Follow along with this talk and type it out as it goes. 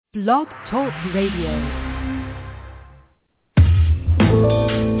Blog Talk Radio.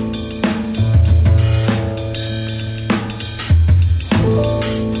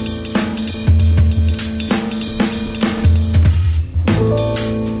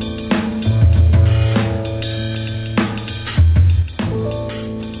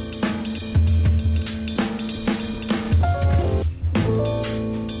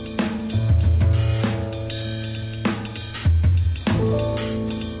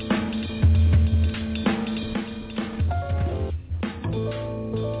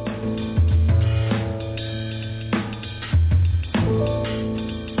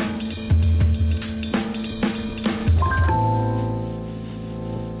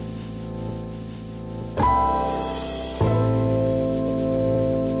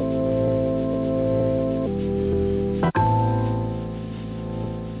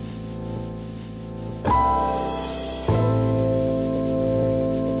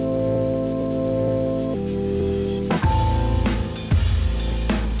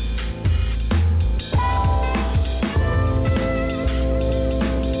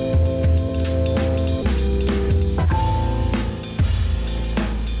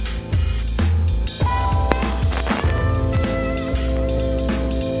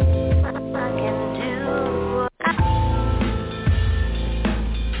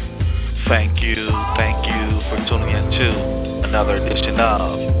 Thank you for tuning in to another edition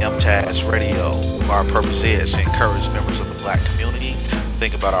of MTAS Radio. Our purpose is to encourage members of the Black community to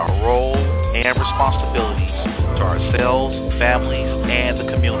think about our role and responsibilities to ourselves, families, and the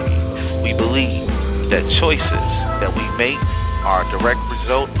community. We believe that choices that we make are a direct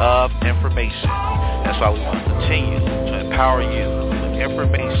result of information. That's why we want to continue to empower you with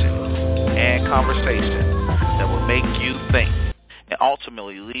information and conversation that will make you think and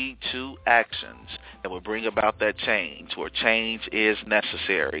ultimately lead to actions that will bring about that change where change is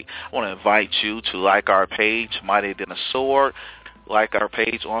necessary. I want to invite you to like our page, Mightier Than a Sword. Like our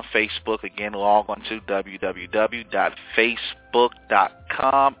page on Facebook. Again, log on to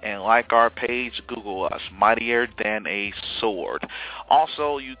www.facebook.com and like our page. Google us, Mightier Than a Sword.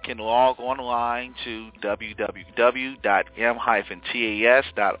 Also, you can log online to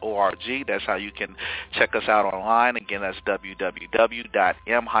www.m-tas.org. That's how you can check us out online. Again, that's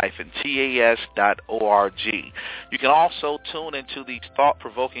www.m-tas.org. You can also tune into these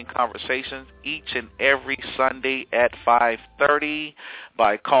thought-provoking conversations each and every Sunday at 5:30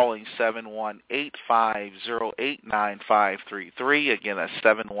 by calling 718-508-9533. Again, that's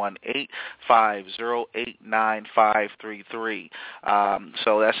 718-508-9533.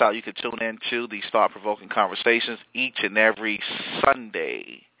 So that's how you can tune into these thought-provoking conversations each and every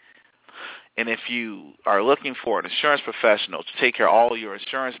Sunday. And if you are looking for an insurance professional to take care of all your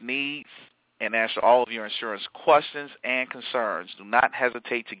insurance needs and answer all of your insurance questions and concerns, do not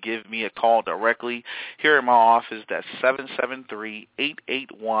hesitate to give me a call directly here in my office. That's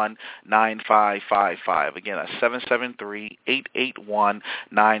 773-881-9555. Again, that's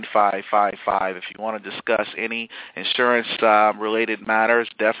 773-881-9555. If you want to discuss any insurance-related matters,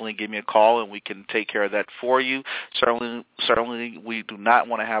 definitely give me a call, and we can take care of that for you. Certainly, we do not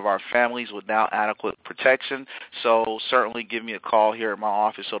want to have our families without adequate protection, so certainly give me a call here in my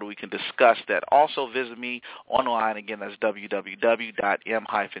office so that we can discuss that. Also visit me online. Again, that's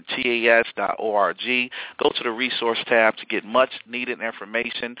www.m-tas.org. Go to the resource tab to get much needed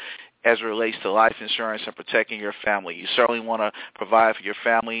information as it relates to life insurance and protecting your family. You certainly want to provide for your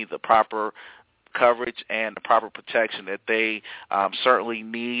family the proper coverage and the proper protection that they certainly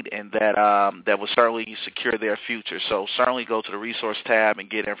need, and that will certainly secure their future. So certainly go to the resource tab and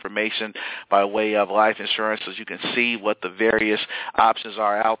get information by way of life insurance so you can see what the various options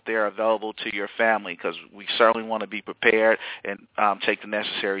are out there available to your family, because we certainly want to be prepared and take the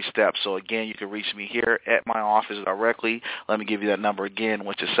necessary steps. So again, you can reach me here at my office directly. Let me give you that number again,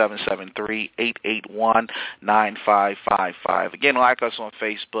 which is 773-881-9555. Again, like us on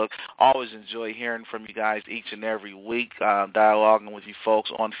Facebook. Always enjoy hearing from you guys each and every week, dialoguing with you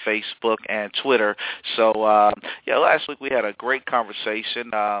folks on Facebook and Twitter. So, last week we had a great conversation,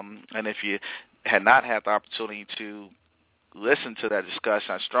 and if you had not had the opportunity to listen to that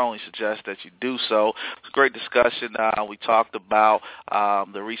discussion, I strongly suggest that you do so. It's a great discussion. We talked about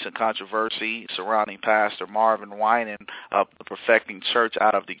the recent controversy surrounding Pastor Marvin Winans of the Perfecting Church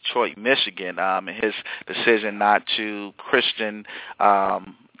out of Detroit, Michigan, and his decision not to Christian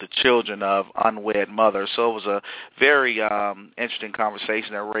the children of unwed mothers. So it was a very interesting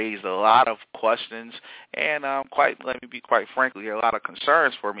conversation that raised a lot of questions and let me be quite frankly, a lot of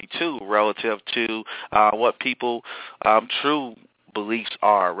concerns for me too, relative to what people true beliefs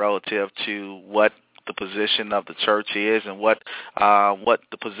are relative to what the position of the church is and what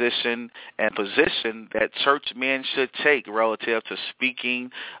the position that church men should take relative to speaking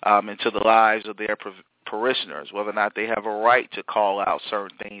into the lives of their parishioners, whether or not they have a right to call out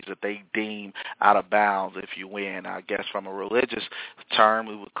certain things that they deem out of bounds, if you will. I guess from a religious term,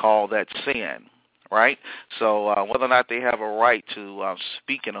 we would call that sin. Right, so whether or not they have a right to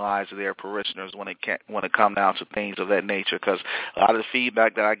speak in the lives of their parishioners when it comes down to things of that nature, because a lot of the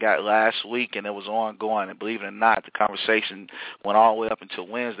feedback that I got last week, and it was ongoing, and believe it or not, the conversation went all the way up until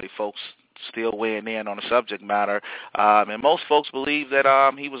Wednesday. Folks still weighing in on the subject matter, and most folks believe that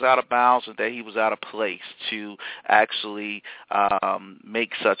he was out of bounds and that he was out of place to actually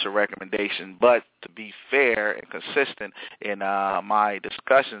make such a recommendation. But to be fair and consistent in my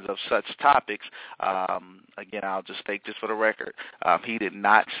discussions of such topics, again, I'll just take this for the record. He did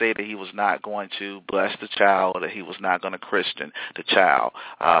not say that he was not going to bless the child or that he was not going to Christian the child,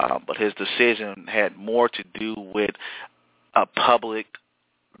 but his decision had more to do with a public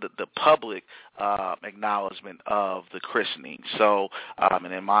the public acknowledgement of the christening. So,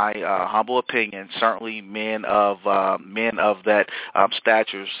 and in my humble opinion, certainly men of that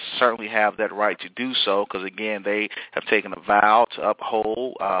stature certainly have that right to do so, because again, they have taken a vow to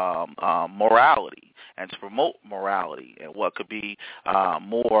uphold morality and to promote morality, and what could be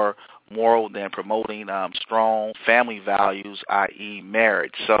more moral than promoting strong family values, i.e.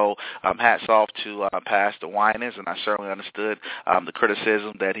 marriage. So hats off to Pastor Winans, and I certainly understood the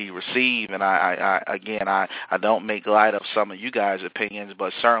criticism that he received, and I don't make light of some of you guys' opinions,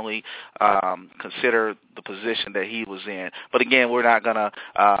 but certainly consider the position that he was in. But again, we're not going to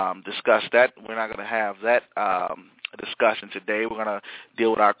discuss that. We're not going to have that discussion today. We're going to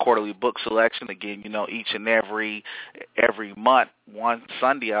deal with our quarterly book selection. Again, each and every month, one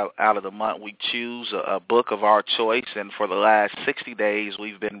Sunday out of the month, we choose a book of our choice, and for the last 60 days,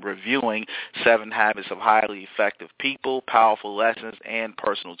 we've been reviewing 7 Habits of Highly Effective People, Powerful Lessons, and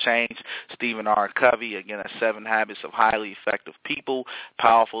Personal Change. Stephen R. Covey, again, that's 7 Habits of Highly Effective People,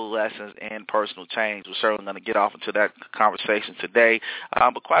 Powerful Lessons, and Personal Change. We're certainly going to get off into that conversation today,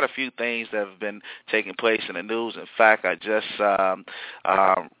 but quite a few things that have been taking place in the news. In fact, I just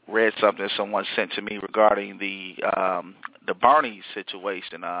read something someone sent to me regarding the Bernie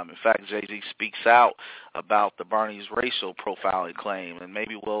situation. In fact, Jay-Z speaks out about the Bernie's racial profiling claim, and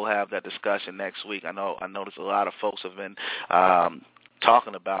maybe we'll have that discussion next week. I noticed a lot of folks have been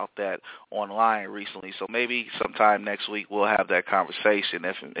talking about that online recently, so maybe sometime next week we'll have that conversation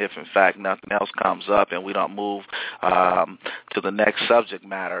if in fact nothing else comes up and we don't move to the next subject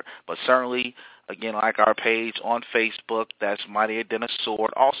matter. But certainly, again, like our page on Facebook, that's Mightier Than a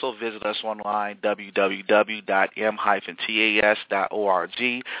Sword. Also visit us online,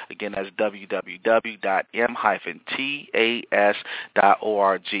 www.m-tas.org. Again, that's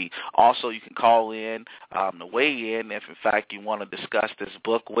www.m-tas.org. Also, you can call in to weigh in if, in fact, you want to discuss this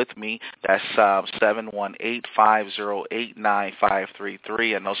book with me. That's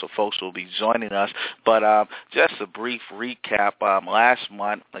 718-508-9533. I know some folks will be joining us. But just a brief recap. Last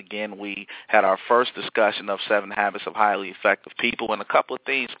month, again, we had our first discussion of 7 Habits of Highly Effective People, and a couple of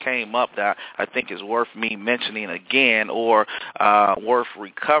things came up that I think is worth me mentioning again, or worth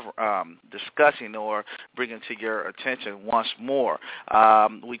discussing or bringing to your attention once more.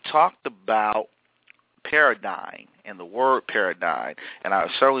 We talked about paradigm and the word paradigm, and I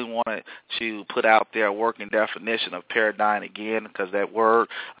certainly wanted to put out there a working definition of paradigm again, because that word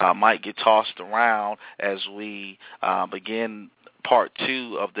might get tossed around as we begin part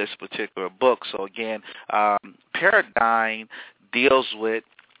 2 of this particular book. So again, paradigm deals with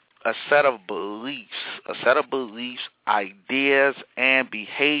a set of beliefs, ideas, and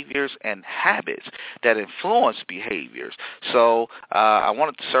behaviors and habits that influence behaviors. So I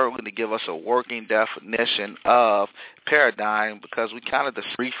wanted to certainly to give us a working definition of paradigm, because we kind of just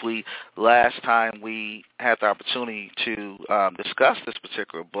briefly last time we had the opportunity to discuss this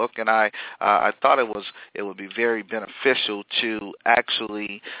particular book, and I thought it would be very beneficial to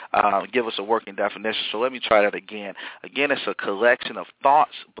actually give us a working definition. So let me try that again. Again, it's a collection of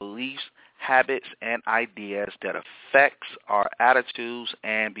thoughts, beliefs, habits, and ideas that affects our attitudes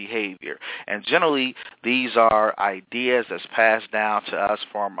and behavior. And generally, these are ideas that's passed down to us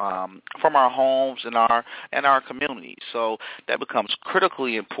from our homes and our communities. So that becomes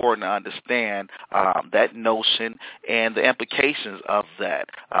critically important to understand that notion and the implications of that.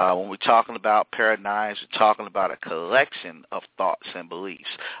 When we're talking about paradigms, we're talking about a collection of thoughts and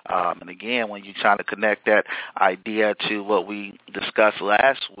beliefs. And again, when you're trying to connect that idea to what we discussed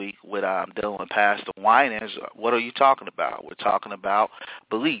last week with dealing with Pastor Winans, what are you talking about? We're talking about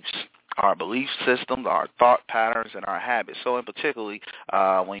beliefs. our belief systems, our thought patterns, and our habits. So, in particularly,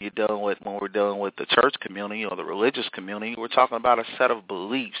 when we're dealing with the church community or the religious community, we're talking about a set of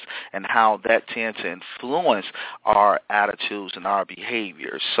beliefs and how that tends to influence our attitudes and our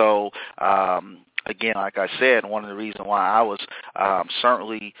behaviors. So, again, like I said, one of the reasons why I was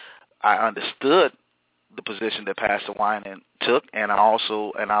I understood the position that Pastor Winan took, and I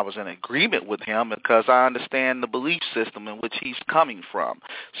was in agreement with him because I understand the belief system in which he's coming from.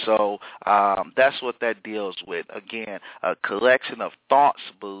 So that's what that deals with. Again, a collection of thoughts,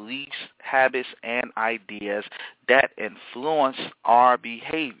 beliefs, habits, and ideas that influence our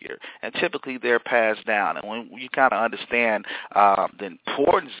behavior, and typically they're passed down. And when you kind of understand the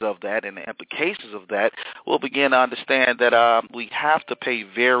importance of that and the implications of that, we'll begin to understand that we have to pay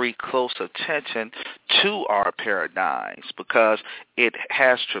very close attention to our paradigms, because it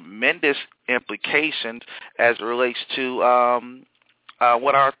has tremendous implications as it relates to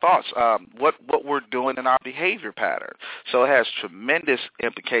what our thoughts, what we're doing in our behavior pattern. So it has tremendous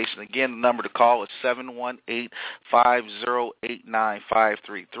implications. Again, the number to call is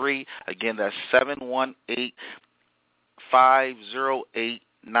 718-508-9533. Again, that's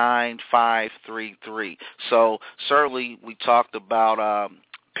 718-508-9533. So certainly we talked about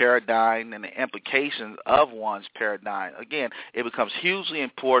paradigm and the implications of one's paradigm. Again, it becomes hugely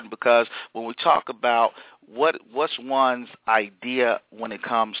important because when we talk about what's one's idea when it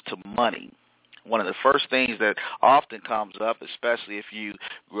comes to money, one of the first things that often comes up, especially if you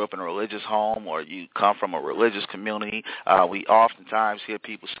grew up in a religious home or you come from a religious community, we oftentimes hear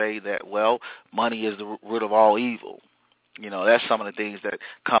people say that, well, money is the root of all evil. You know, that's some of the things that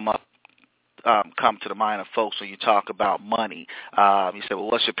come to the mind of folks when you talk about money. You say, well,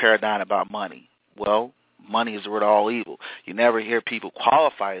 what's your paradigm about money? Well, money is the root of all evil. You never hear people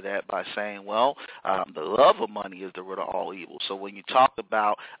qualify that by saying, well, the love of money is the root of all evil. So when you talk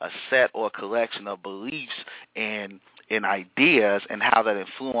about a set or a collection of beliefs and ideas and how that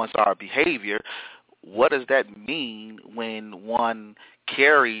influence our behavior, what does that mean when one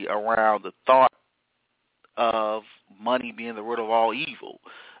carry around the thought of money being the root of all evil?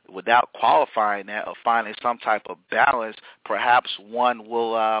 Without qualifying that or finding some type of balance, perhaps one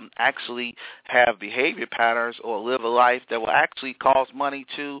will actually have behavior patterns or live a life that will actually cause money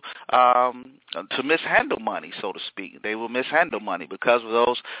to mishandle money, so to speak. They will mishandle money because of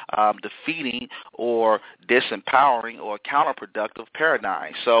those defeating or disempowering or counterproductive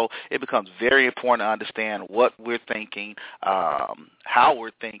paradigms. So it becomes very important to understand what we're thinking, how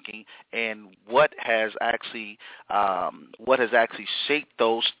we're thinking, and what has actually shaped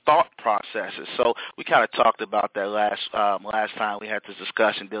those thought processes. So we kind of talked about that last time we had this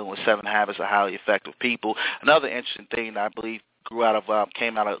discussion dealing with 7 habits of highly effective people. Another interesting thing that I believe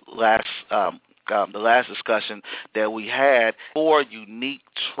came out of the last discussion that we had, 4 unique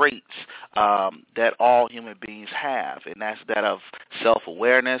traits that all human beings have, and that's that of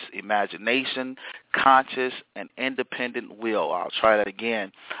self-awareness, imagination, conscious, and independent will. I'll try that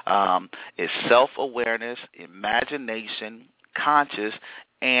again. It's self-awareness, imagination, conscious,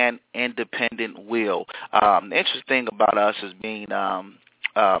 and independent will. The interesting thing about us as being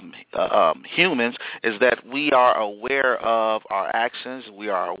humans is that we are aware of our actions. We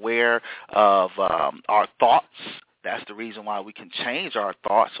are aware of our thoughts. That's the reason why we can change our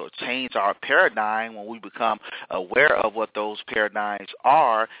thoughts or change our paradigm when we become aware of what those paradigms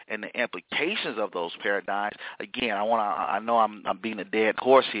are and the implications of those paradigms. Again, I know I'm being a dead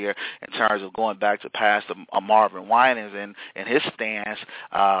horse here in terms of going back to Pastor Marvin Winans and his stance,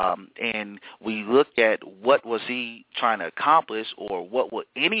 and we look at what was he trying to accomplish, or what would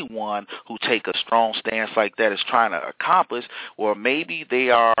anyone who take a strong stance like that is trying to accomplish, or maybe they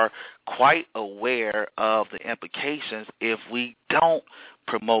are quite aware of the implications if we don't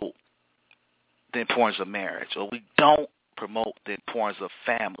promote the importance of marriage, or we don't promote the importance of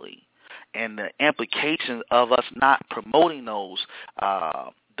family, and the implications of us not promoting those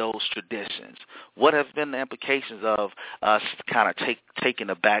traditions. What have been the implications of us kind of taking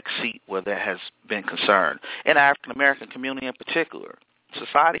a back seat where that has been concerned in the African American community in particular,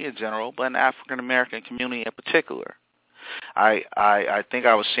 society in general, but in the African American community in particular? I think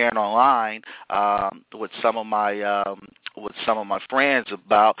I was sharing online with some of my friends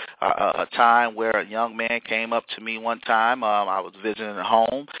about a time where a young man came up to me one time. I was visiting a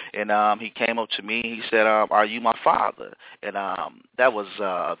home, and he came up to me. He said, "Are you my father?" And that was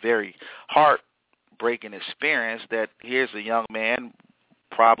a very heartbreaking experience. That here's a young man,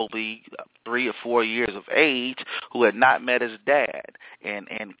 probably 3 or 4 years of age, who had not met his dad, and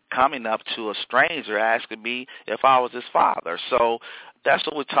coming up to a stranger asking me if I was his father. So that's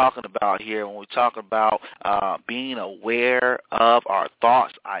what we're talking about here when we talk about being aware of our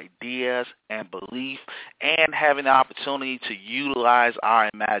thoughts, ideas, and belief, and having the opportunity to utilize our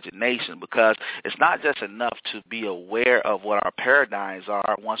imagination, because it's not just enough to be aware of what our paradigms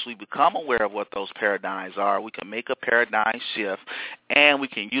are. Once we become aware of what those paradigms are, we can make a paradigm shift, and we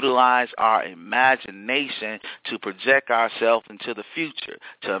can utilize our imagination to project ourselves into the future,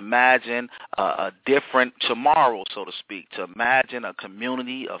 to imagine a different tomorrow, so to speak, to imagine a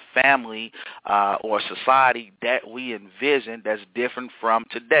community, a family, or society that we envision that's different from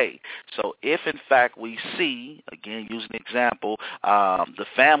today. So if, in fact, we see, again, using an example, the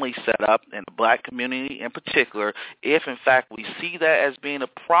family setup in the black community in particular, if, in fact, we see that as being a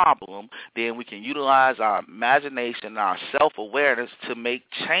problem, then we can utilize our imagination and our self-awareness to make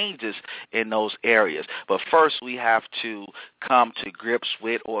changes in those areas. But first, we have to come to grips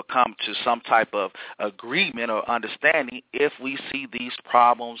with or come to some type of agreement or understanding if we see these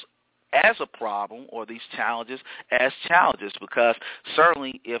problems as a problem or these challenges as challenges, because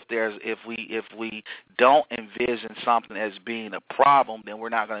certainly if we don't envision something as being a problem, then we're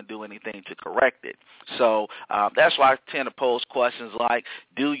not going to do anything to correct it. So that's why I tend to pose questions like,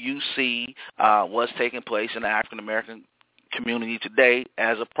 do you see what's taking place in the African American community today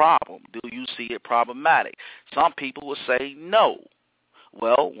as a problem? Do you see it problematic? Some people will say no.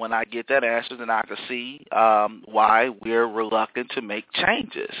 Well, when I get that answer, then I can see why we're reluctant to make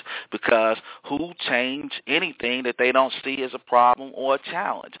changes, because who change anything that they don't see as a problem or a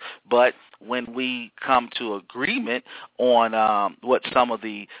challenge? But when we come to agreement on what some of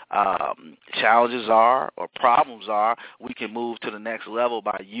the challenges are or problems are, we can move to the next level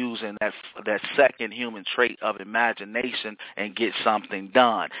by using that second human trait of imagination and get something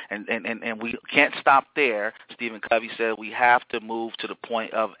done. And we can't stop there. Stephen Covey said we have to move to the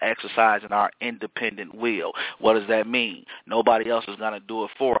point of exercising our independent will. What does that mean? Nobody else is going to do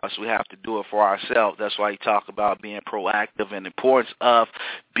it for us. We have to do it for ourselves. That's why he talked about being proactive and the importance of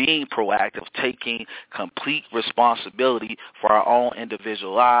being proactive, taking complete responsibility for our own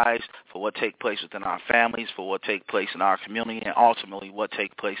individual lives, for what takes place within our families, for what takes place in our community, and ultimately what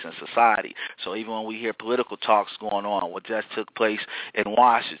takes place in society. So even when we hear political talks going on, what just took place in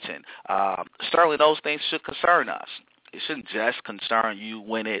Washington, certainly those things should concern us. It shouldn't just concern you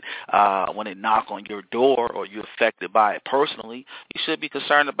when it knock on your door or you're affected by it personally. You should be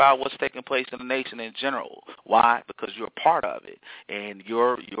concerned about what's taking place in the nation in general. Why? Because you're a part of it, and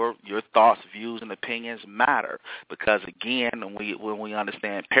your thoughts, views, and opinions matter. Because again, when we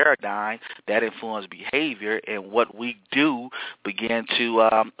understand paradigm, that influences behavior, and what we do begin to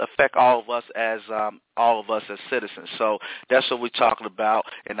affect all of us as citizens. So that's what we're talking about.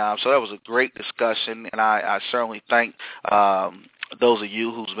 And so that was a great discussion, and I certainly thank those of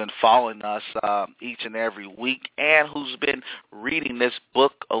you who's been following us each and every week and who's been reading this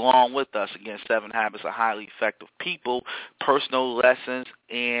book along with us. Again, 7 Habits of Highly Effective People, Personal Lessons,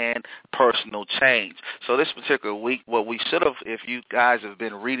 and Personal Change. So this particular week, what we should have, if you guys have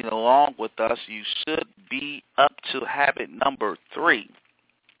been reading along with us, you should be up to habit number 3.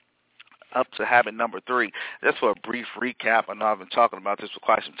 Just for a brief recap, I know I've been talking about this for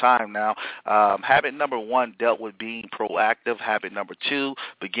quite some time now. Habit number 1 dealt with being proactive. Habit number 2,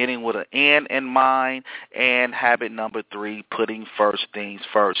 beginning with an end in mind. And habit number 3, putting first things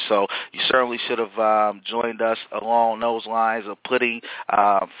first. So you certainly should have joined us along those lines of putting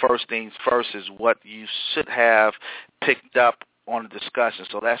first things first is what you should have picked up on the discussion.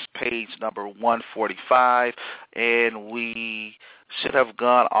 So that's page number 145, and we should have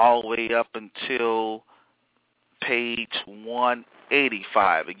gone all the way up until page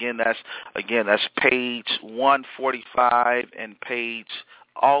 185. Again, that's page 145 and page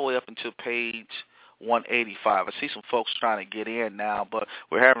all the way up until page 185. I see some folks trying to get in now, but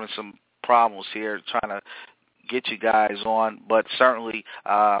we're having some problems here trying to get you guys on, but certainly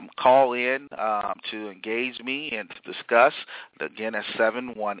call in to engage me and to discuss. Again, that's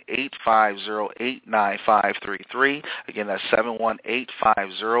 718-508-9533. Again, that's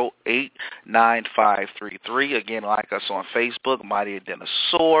 718-508-9533. Again, like us on Facebook, Mightier Than a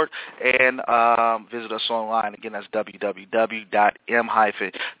Sword, and visit us online. Again, that's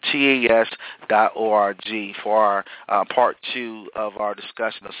www.m-tas.org for our part 2 of our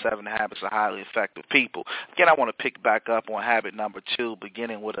discussion of 7 Habits of Highly Effective People. Again, I want to pick back up on habit number 2,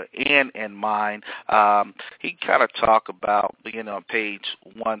 beginning with an end in mind. He kind of talked about beginning on page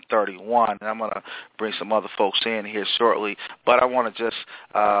 131, and I'm going to bring some other folks in here shortly, but I want to just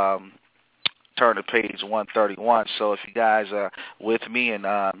turn to page 131. So if you guys are with me and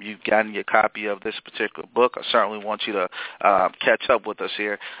you've gotten your copy of this particular book, I certainly want you to catch up with us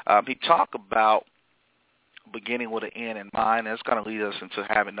here. He talked about beginning with an end in mind. That's going to lead us into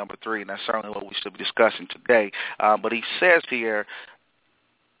habit number 3, and that's certainly what we should be discussing today. But he says here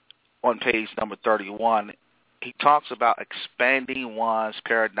on page number 31, he talks about expanding one's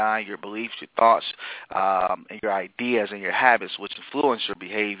paradigm, your beliefs, your thoughts, and your ideas and your habits, which influence your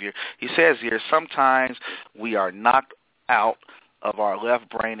behavior. He says here, sometimes we are knocked out of our left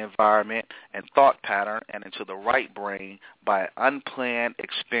brain environment and thought pattern and into the right brain by an unplanned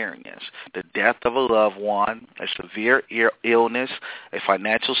experience. The death of a loved one, a severe illness, a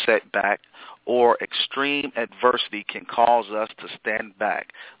financial setback, or extreme adversity can cause us to stand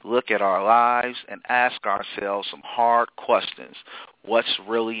back, look at our lives, and ask ourselves some hard questions. What's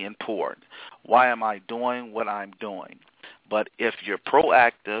really important? Why am I doing what I'm doing? But if you're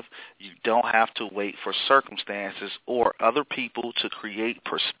proactive, you don't have to wait for circumstances or other people to create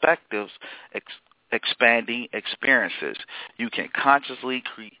perspectives, expanding experiences. You can consciously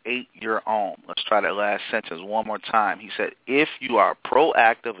create your own. Let's try that last sentence one more time. He said, if you are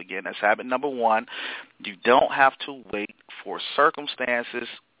proactive, again, that's habit number 1, you don't have to wait for circumstances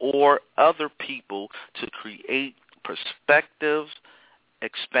or other people to create perspectives,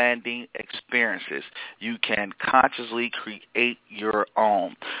 expanding experiences. You can consciously create your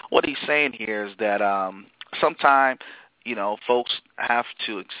own. What he's saying here is that sometimes, folks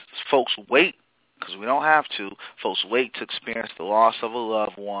wait, because we don't have to. Folks wait to experience the loss of a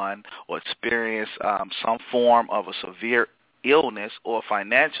loved one or experience some form of a severe illness or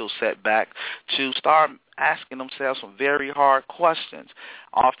financial setback to start asking themselves some very hard questions.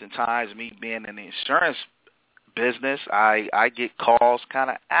 Oftentimes, me being in the insurance business, I get calls kind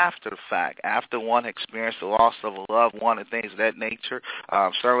of after the fact, after one experienced the loss of a loved one and things of that nature.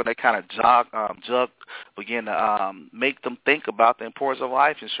 Certainly they kind of begin to make them think about the importance of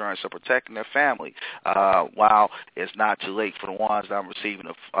life insurance or protecting their family. While it's not too late for the ones that I'm receiving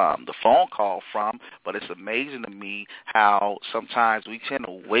the phone call from, but it's amazing to me how sometimes we tend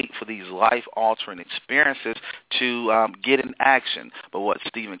to wait for these life-altering experiences to get in action. But what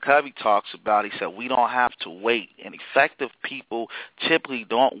Stephen Covey talks about, he said, we don't have to wait. And effective people typically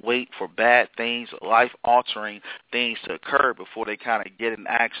don't wait for bad things, life-altering things to occur before they kind of get in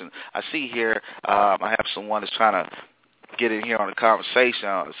action. I see here, I have someone that's trying to get in here on the conversation.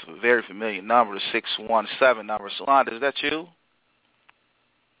 It's a very familiar number, the 617 number. Solanda, is that you?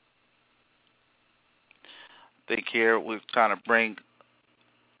 I think here we're trying to bring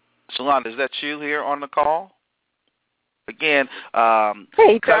Solanda, is that you here on the call? Again,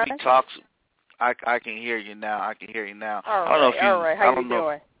 hey, Covey talks. I can hear you now. All right. How you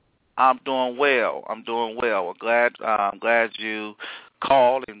doing? I'm doing well. I'm glad you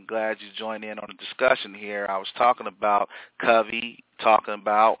called and glad you joined in on the discussion here. I was talking about Covey, talking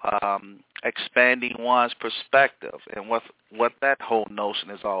about expanding one's perspective and what that whole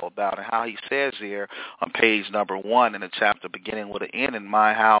notion is all about, and how he says here on page number 1 in the chapter beginning with an end in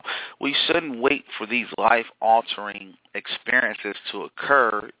mind, how we shouldn't wait for these life-altering experiences to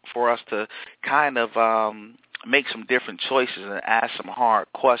occur for us to kind of make some different choices and ask some hard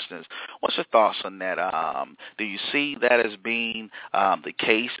questions. What's your thoughts on that? Do you see that as being the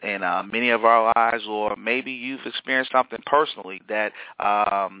case in many of our lives, or maybe you've experienced something personally that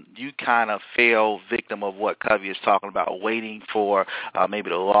you kind of fell victim of what Covey is talking about, waiting for maybe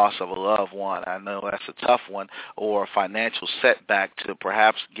the loss of a loved one? I know that's a tough one, or a financial setback to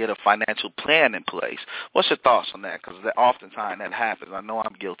perhaps get a financial plan in place. What's your thoughts on that? Because oftentimes that happens. I know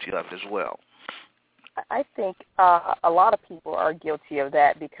I'm guilty of it as well. I think a lot of people are guilty of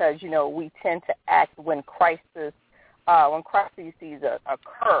that because, we tend to act when crises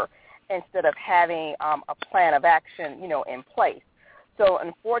occur instead of having a plan of action, in place. So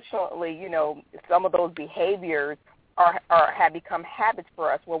unfortunately, some of those behaviors have become habits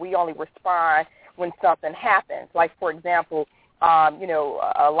for us where we only respond when something happens. Like, for example,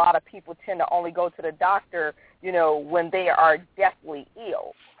 a lot of people tend to only go to the doctor, when they are deathly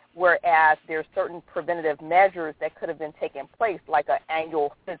ill. Whereas there's certain preventative measures that could have been taken place, like an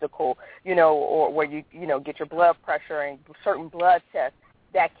annual physical, or where you get your blood pressure and certain blood tests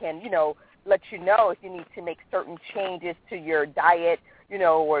that can, let you know if you need to make certain changes to your diet,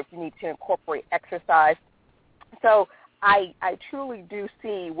 or if you need to incorporate exercise. So I truly do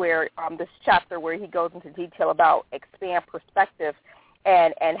see where this chapter where he goes into detail about expand perspective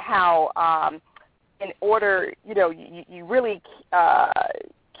and how in order, you really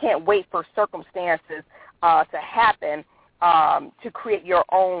can't wait for circumstances to happen to create your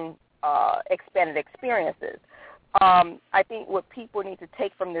own expanded experiences. I think what people need to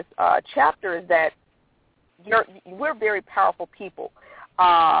take from this chapter is that we're very powerful people,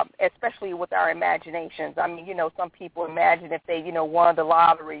 especially with our imaginations. I mean, some people imagine if they, won the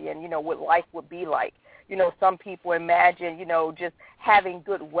lottery and, what life would be like. some people imagine, just having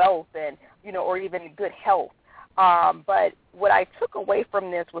good wealth and, or even good health. But what I took away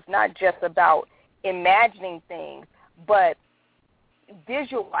from this was not just about imagining things, but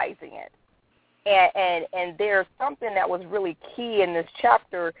visualizing it. And there's something that was really key in this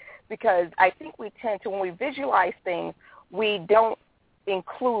chapter, because I think we tend to, when we visualize things, we don't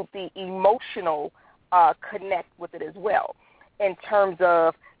include the emotional connect with it as well, in terms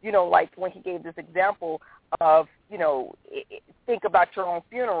of, like when he gave this example of, think about your own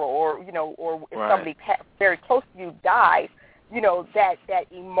funeral, or, or if somebody very close to you dies, that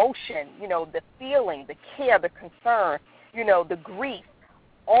emotion, the feeling, the care, the concern, the grief,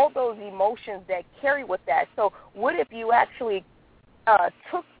 all those emotions that carry with that. So what if you actually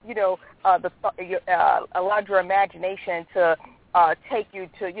took, allowed your imagination to take you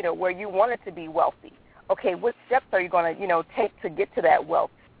to, where you wanted to be wealthy? Okay, what steps are you going to, take to get to that wealth?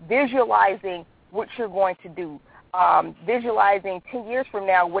 Visualizing what you're going to do, visualizing 10 years from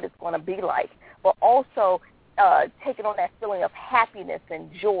now what it's going to be like, but also taking on that feeling of happiness and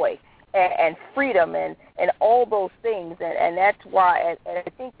joy and freedom and all those things. And that's why, and I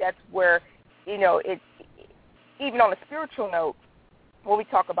think that's where, it's, even on a spiritual note, when we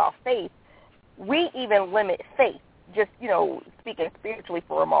talk about faith, we even limit faith, just, speaking spiritually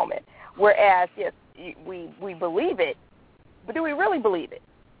for a moment. Whereas, yes, we believe it, but do we really believe it?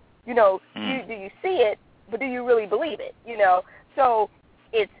 Do you see it, but do you really believe it? So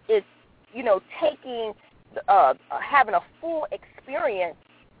it's taking, having a full experience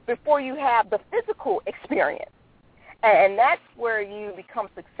before you have the physical experience. And that's where you become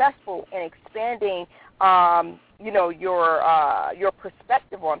successful in expanding, your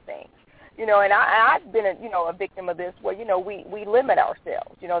perspective on things. And I've been, a victim of this where, we limit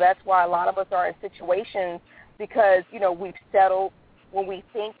ourselves. That's why a lot of us are in situations because, we've settled. When we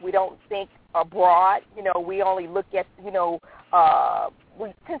think, we don't think abroad. We only look at, we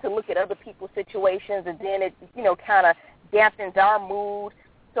tend to look at other people's situations, and then it, kind of dampens our mood.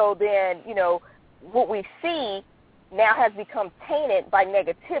 So then, what we see now has become tainted by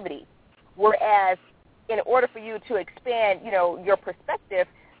negativity. Whereas in order for you to expand, your perspective,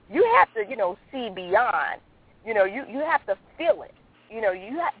 you have to, see beyond. You have to feel it.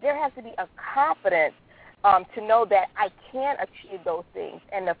 There has to be a confidence to know that I can achieve those things.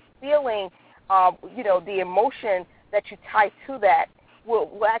 And the feeling, the emotion that you tie to that will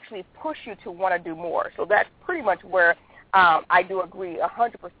actually push you to want to do more. So that's pretty much where I do agree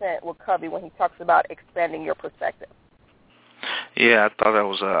 100% with Covey when he talks about expanding your perspective. Yeah, I thought that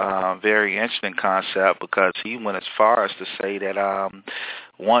was a very interesting concept, because he went as far as to say that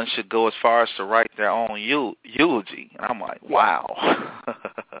one should go as far as to write their own eulogy. And I'm like, wow.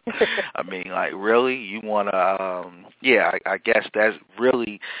 I mean, like, really? You want to, I guess that's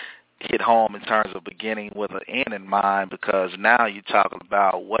really hit home in terms of beginning with an end in mind, because now you're talking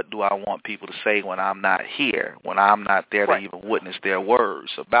about what do I want people to say when I'm not here, when I'm not there to even witness their words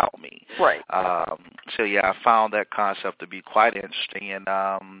about me. Right. So, I found that concept to be quite interesting and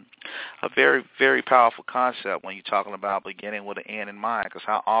a very, very powerful concept when you're talking about beginning with an end in mind, because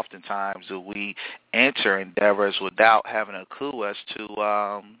how oftentimes do we enter endeavors without having a clue as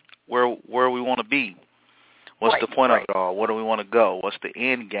to where we want to be? What's the point of it all? Where do we want to go? What's the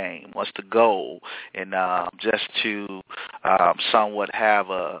end game? What's the goal? And just to somewhat have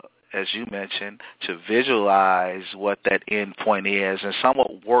as you mentioned, to visualize what that end point is, and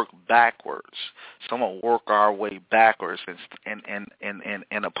somewhat work backwards, somewhat work our way backwards,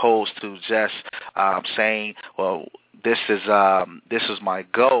 and opposed to just saying, well, this is my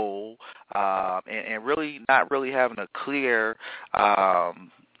goal, and really not really having a clear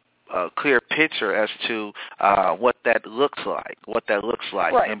picture as to what that looks like,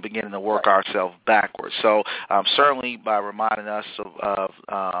 and beginning to work ourselves backwards. So certainly by reminding us of,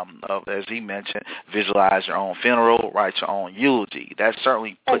 as he mentioned, visualize your own funeral, write your own eulogy. That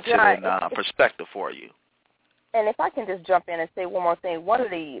certainly puts it in perspective for you. And if I can just jump in and say one more thing, one of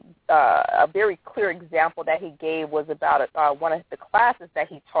the a very clear example that he gave was about one of the classes that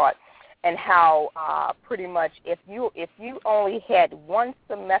he taught, and how pretty much if you only had one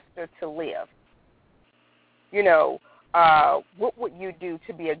semester to live, what would you do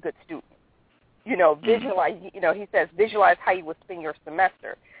to be a good student? Visualize. He says visualize how you would spend your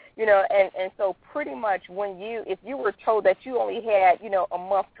semester. And so pretty much if you were told that you only had a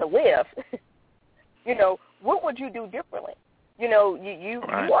month to live, what would you do differently? You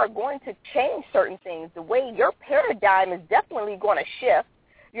are going to change certain things. The way your paradigm is definitely going to shift.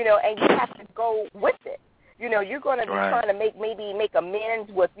 And you have to go with it. You know, you're going to be Right. trying to make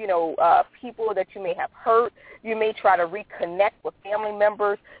amends with, people that you may have hurt. You may try to reconnect with family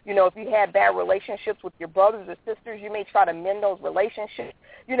members. You know, if you had bad relationships with your brothers or sisters, you may try to mend those relationships.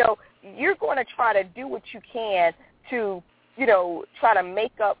 You know, you're going to try to do what you can to, try to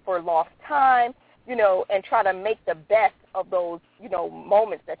make up for lost time, and try to make the best of those,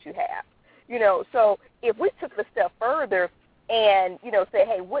 moments that you have. So if we took a step further and, say,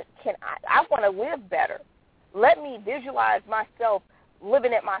 hey, what can I want to live better. Let me visualize myself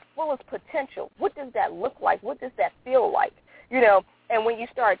living at my fullest potential. What does that look like? What does that feel like? And when you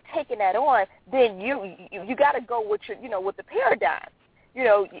start taking that on, then you got to go with your, with the paradigm,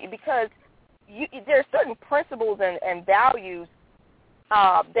 because there are certain principles and values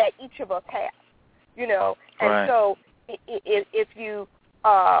that each of us have, and Right. so if you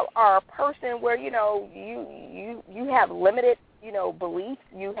are a person where you have limited beliefs,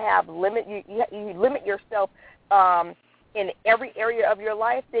 you limit yourself in every area of your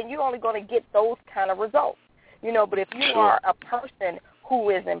life, then you're only going to get those kind of results. But if you are a person who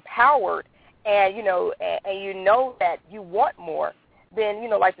is empowered and and you know that you want more, then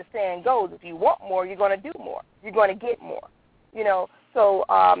like the saying goes, if you want more, you're going to do more. You're going to get more. So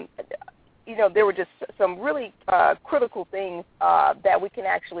there were just some really critical things that we can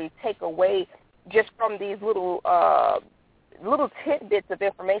actually take away just from these little tidbits of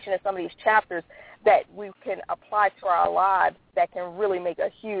information in some of these chapters that we can apply to our lives that can really make a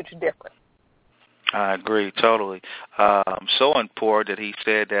huge difference. I agree totally. So important that he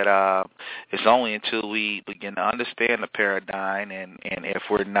said that it's only until we begin to understand the paradigm and if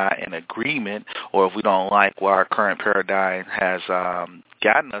we're not in agreement or if we don't like where our current paradigm has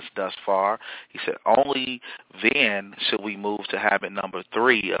gotten us thus far, he said only then should we move to habit number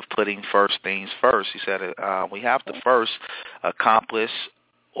 3 of putting first things first. He said we have to first accomplish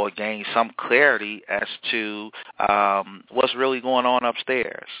or gain some clarity as to what's really going on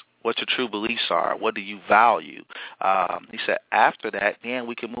upstairs, what your true beliefs are, what do you value. He said after that, then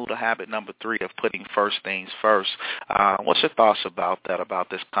we can move to habit number 3 of putting first things first. What's your thoughts about that, about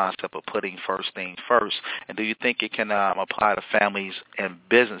this concept of putting first things first? And do you think it can apply to families and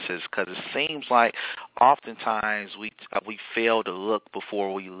businesses? Because it seems like oftentimes we fail to look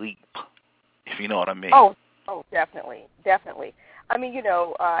before we leap, if you know what I mean. Oh, definitely. I mean,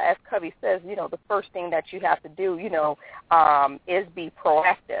 as Covey says, the first thing that you have to do, is be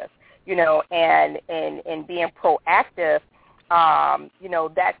proactive, and being proactive,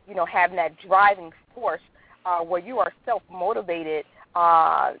 that, having that driving force where you are self-motivated,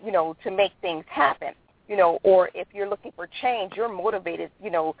 to make things happen, or if you're looking for change, you're motivated,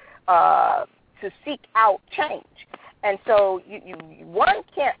 to seek out change. And so you one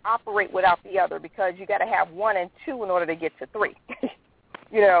can't operate without the other because you got to have 1 and 2 in order to get to 3.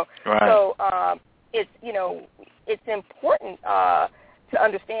 Right. So it's important to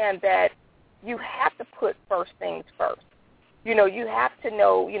understand that you have to put first things first. You have to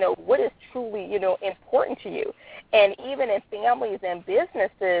know what is truly important to you, and even in families and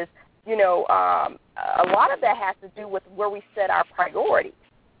businesses, a lot of that has to do with where we set our priorities.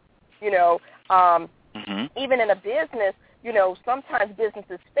 Even in a business, sometimes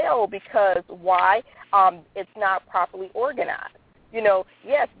businesses fail because why? It's not properly organized.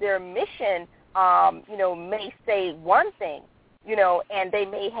 Yes, their mission, may say one thing, and they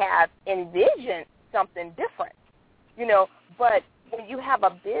may have envisioned something different, but when you have a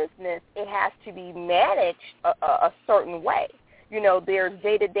business, it has to be managed a certain way. There's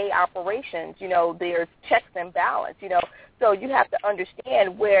day-to-day operations, there's checks and balance, so you have to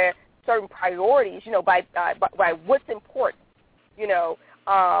understand where certain priorities, by what's important,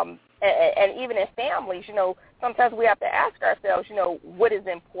 and even in families, sometimes we have to ask ourselves, what is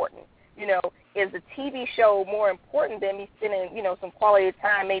important? Is the TV show more important than me spending, some quality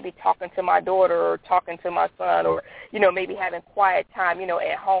time maybe talking to my daughter or talking to my son or, maybe having quiet time,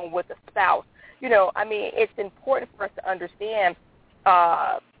 at home with a spouse? It's important for us to understand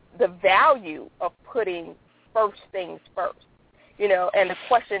the value of putting first things first. And the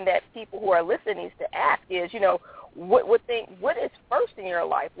question that people who are listening needs to ask is, what is first in your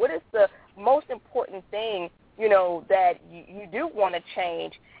life? What is the most important thing, that you do want to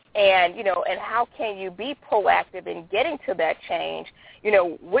change? And, and how can you be proactive in getting to that change?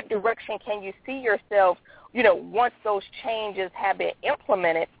 What direction can you see yourself, once those changes have been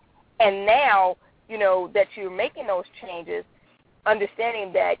implemented? And now, that you're making those changes,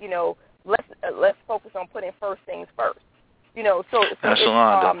 understanding that, let's focus on putting first things first. So That's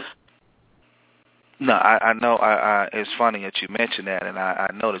Shalonda. No, I know. It's funny that you mentioned that, and I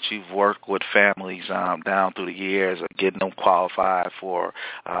know that you've worked with families down through the years of getting them qualified for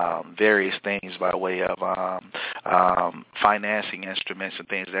various things by way of financing instruments and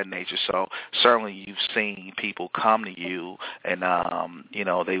things of that nature. So certainly you've seen people come to you and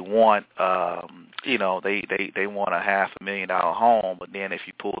they want they want a $500,000 home, but then if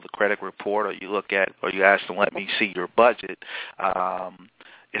you pull the credit report or you ask them, let me see your budget.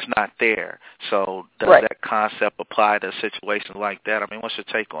 It's not there. So does that concept apply to situations like that? I mean, what's your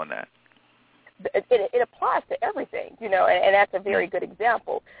take on that? It applies to everything, and that's a very good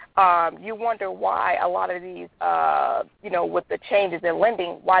example. You wonder why a lot of these, with the changes in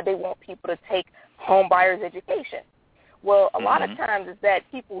lending, why they want people to take home buyer's education. Well, a lot of times is that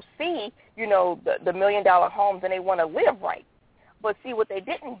people see, the $1 million homes and they want to live right. But see, what they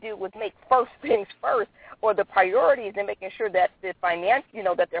didn't do was make first things first, or the priorities, and making sure that the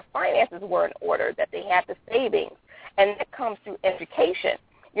that their finances were in order, that they had the savings, and that comes through education.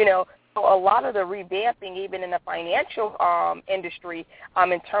 So a lot of the revamping, even in the financial industry,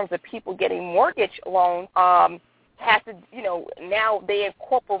 in terms of people getting mortgage loans, has to, now they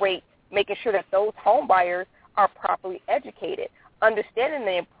incorporate making sure that those home buyers are properly educated, understanding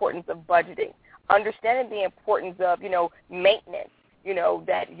the importance of budgeting, understanding the importance of, maintenance,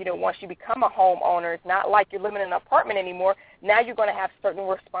 that, once you become a homeowner, it's not like you're living in an apartment anymore. Now you're going to have certain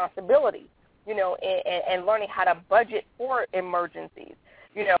responsibilities, and learning how to budget for emergencies,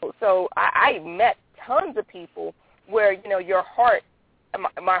 So I met tons of people where,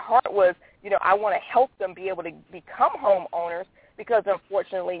 my heart was, I want to help them be able to become homeowners because,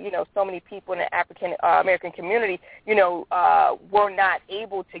 unfortunately, so many people in the African American community, were not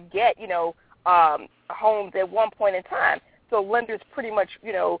able to get, homes at one point in time. So lenders pretty much,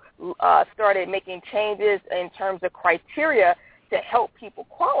 started making changes in terms of criteria to help people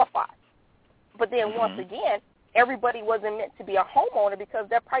qualify. But then once again, everybody wasn't meant to be a homeowner because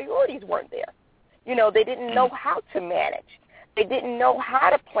their priorities weren't there. They didn't know how to manage. They didn't know how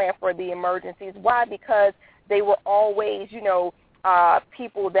to plan for the emergencies. Why? Because they were always,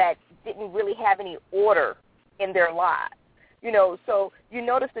 people that didn't really have any order in their lives. So you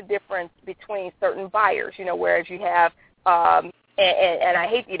notice the difference between certain buyers, whereas you have, and I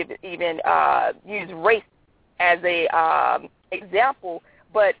hate to even use race as a example,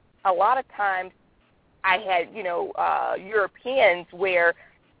 but a lot of times I had, Europeans where,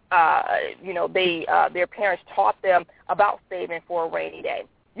 they their parents taught them about saving for a rainy day.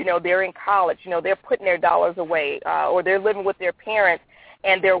 They're in college, they're putting their dollars away, or they're living with their parents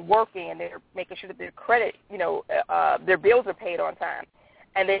and they're working and they're making sure that their credit, their bills are paid on time.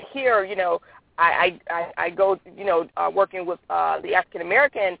 And then here, I go, working with the African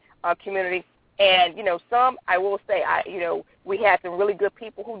American community, and some I will say, we had some really good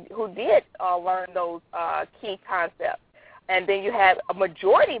people who did learn those key concepts, and then you had a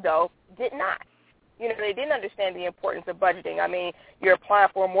majority though did not. They didn't understand the importance of budgeting. I mean, you're applying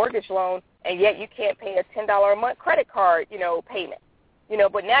for a mortgage loan, and yet you can't pay a $10 a month credit card, payment.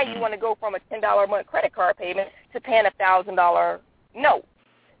 But now you want to go from a $10 a month credit card payment to paying a $1,000 note.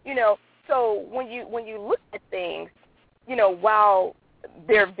 So when you look at things, while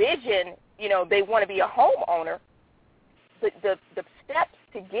their vision, they want to be a homeowner, the steps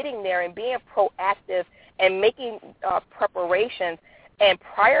to getting there and being proactive and making preparations and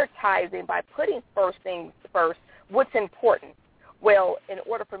prioritizing by putting first things first, what's important. Well, in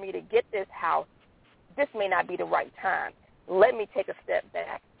order for me to get this house, this may not be the right time. Let me take a step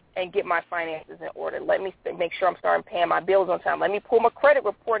back and get my finances in order. Let me make sure I'm starting paying my bills on time. Let me pull my credit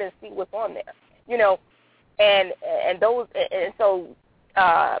report and see what's on there. And so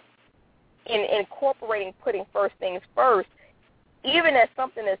in incorporating putting first things first, even as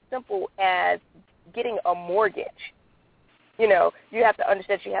something as simple as getting a mortgage, you have to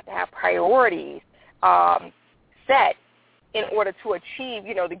understand you have to have priorities set in order to achieve,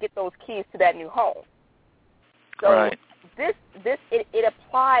 to get those keys to that new home. So right. It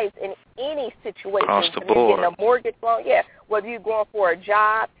applies in any situation. Across the whether board. You're getting a mortgage loan, whether you're going for a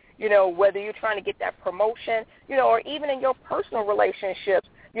job, whether you're trying to get that promotion, or even in your personal relationships,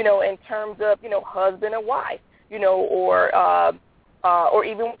 in terms of, husband and wife, or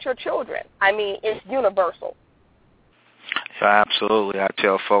even with your children. I mean, it's universal. Yeah, absolutely. I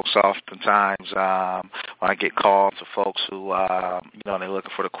tell folks oftentimes when I get calls to folks who, they're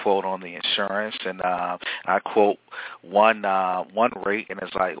looking for the quote on the insurance, and I quote one rate, and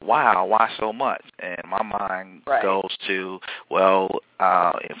it's like, wow, why so much? And my mind goes to, well,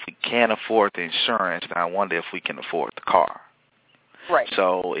 if we can't afford the insurance, then I wonder if we can afford the car. Right.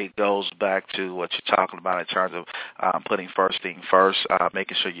 So it goes back to what you're talking about in terms of putting first thing first,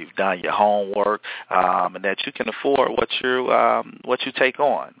 making sure you've done your homework, and that you can afford what you take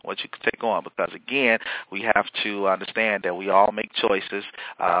on, because again, we have to understand that we all make choices,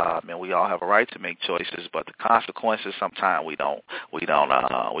 and we all have a right to make choices, but the consequences sometimes we don't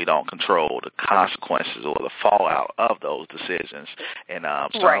control the consequences or the fallout of those decisions. And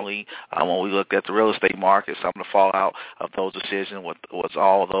certainly when we looked at the real estate market, some of the fallout of those decisions was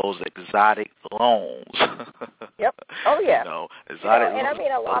all those exotic loans. Yep. Oh yeah. Exotic loans. And I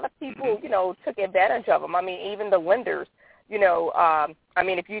mean, a lot of people, took advantage of them. I mean, even the lenders. I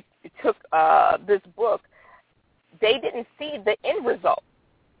mean, if you took this book, they didn't see the end result.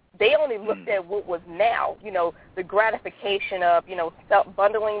 They only looked at what was now, the gratification of,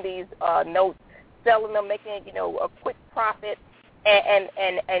 bundling these notes, selling them, making, a quick profit,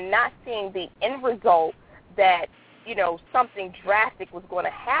 and not seeing the end result that, something drastic was going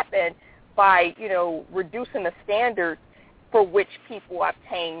to happen by, reducing the standards for which people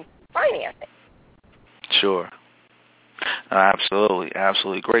obtain financing. Sure.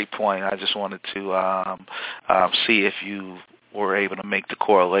 Absolutely. Great point. I just wanted to see if you were able to make the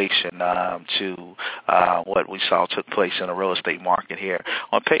correlation to what we saw took place in the real estate market here.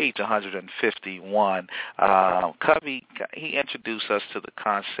 On page 151, Covey, he introduced us to the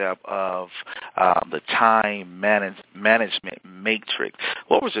concept of the time management matrix.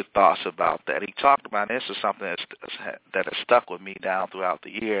 What was your thoughts about that? He talked about, this is something that has stuck with me down throughout the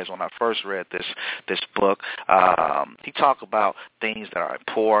years when I first read this book. He talked about things that are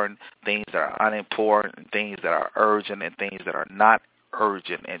important, things that are unimportant, things that are urgent, and things that are not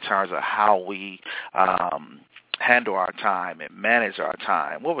urgent in terms of how we handle our time and manage our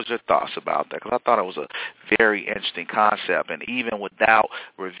time. What was your thoughts about that? Because I thought it was a very interesting concept, and even without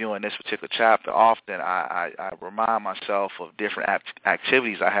reviewing this particular chapter, often I remind myself of different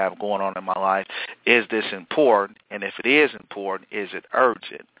activities I have going on in my life. Is this important? And if it is important, is it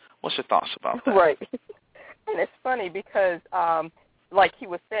urgent? What's your thoughts about that? Right. And it's funny because, like he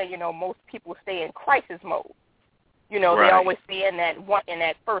was saying, most people stay in crisis mode. They always stay in that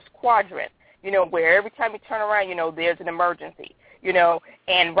first quadrant, where every time you turn around, there's an emergency,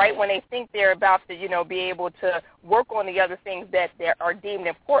 and right when they think they're about to, be able to work on the other things that are deemed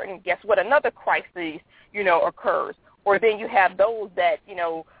important, guess what? Another crisis, occurs. Or then you have those that,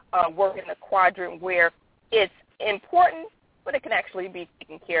 work in the quadrant where it's important, but it can actually be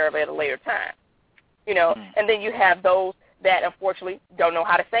taken care of at a later time, and then you have those that unfortunately don't know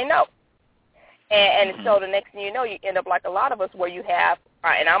how to say no. And so the next thing you know, you end up like a lot of us where you have,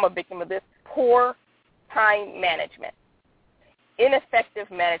 and I'm a victim of this, poor time management,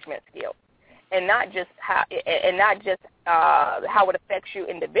 ineffective management skills, and not just how it affects you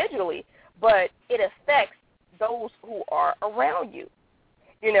individually, but it affects those who are around you.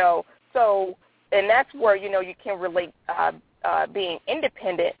 So, and that's where, you can relate being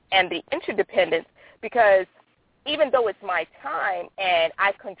independent and the interdependence, because even though it's my time and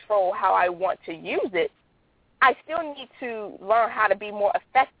I control how I want to use it, I still need to learn how to be more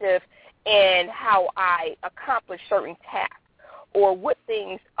effective in how I accomplish certain tasks, or what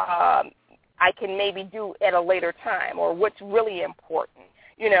things I can maybe do at a later time, or what's really important.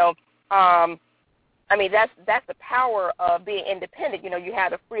 I mean, that's the power of being independent. You have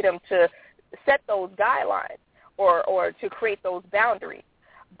the freedom to set those guidelines or to create those boundaries.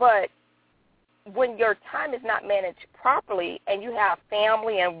 But when your time is not managed properly and you have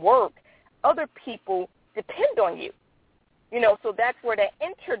family and work, other people depend on you. So that's where the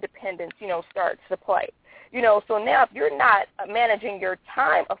interdependence, starts to play. So now if you're not managing your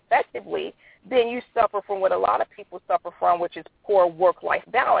time effectively, then you suffer from what a lot of people suffer from, which is poor work-life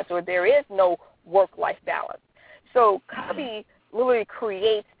balance, or there is no work-life balance. So Covey literally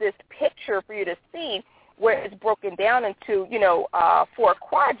creates this picture for you to see where it's broken down into, 4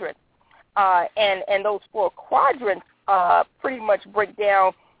 quadrants. And those 4 quadrants pretty much break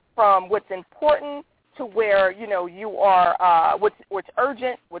down from what's important to where, you are what's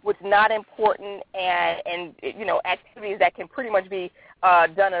urgent, what's not important, and activities that can pretty much be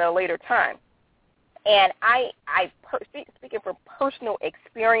done at a later time. And speaking from personal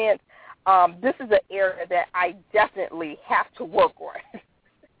experience, this is an area that I definitely have to work on.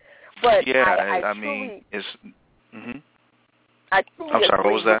 But yeah, I mean, it's... Mm-hmm. I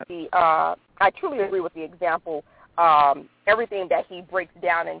truly agree with the example, everything that he breaks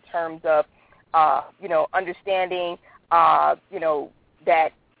down in terms of, understanding,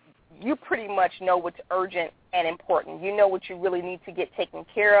 that you pretty much know what's urgent and important. You know what you really need to get taken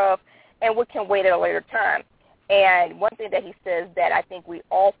care of and what can wait at a later time. And one thing that he says that I think we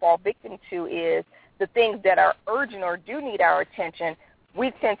all fall victim to is the things that are urgent or do need our attention,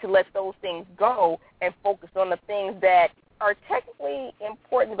 we tend to let those things go and focus on the things that are technically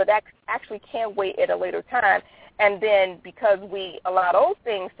important but actually can wait at a later time. And then because we allow those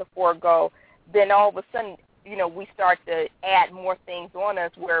things to forego, then all of a sudden, we start to add more things on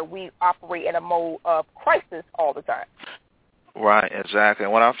us where we operate in a mode of crisis all the time. Right, exactly.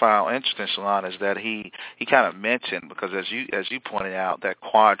 And what I found interesting, Shalon, is that he kind of mentioned, because as you pointed out, that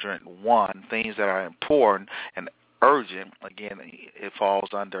quadrant 1, things that are important and urgent, again, it falls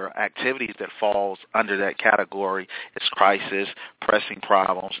under activities that falls under that category. It's crisis, pressing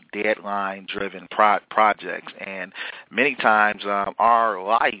problems, deadline-driven projects. And many times our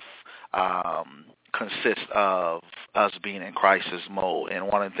life consists of us being in crisis mode. And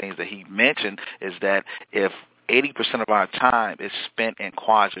one of the things that he mentioned is that if 80% of our time is spent in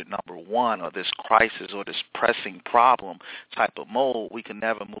quadrant number 1, or this crisis or this pressing problem type of mode, we can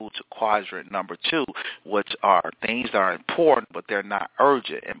never move to quadrant number 2, which are things that are important but they're not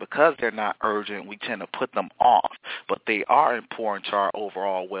urgent. And because they're not urgent, we tend to put them off, but they are important to our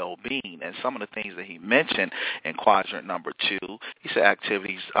overall well-being. And some of the things that he mentioned in quadrant number 2, he said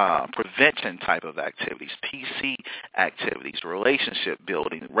activities, prevention type of activities, PC activities, relationship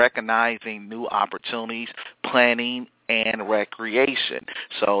building, recognizing new opportunities, planning, and recreation.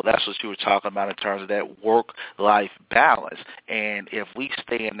 So that's what you were talking about in terms of that work-life balance. And if we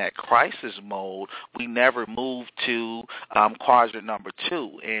stay in that crisis mode, we never move to quadrant number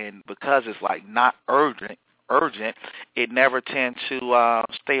 2. And because it's like not urgent, it never tends to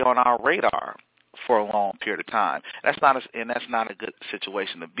stay on our radar for a long period of time. That's not a good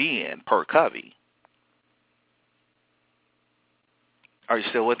situation to be in, per Covey. Are you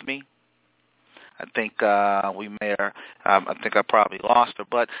still with me? I think we may have, I think I probably lost her.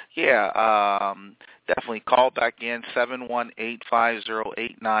 But, yeah, definitely call back in,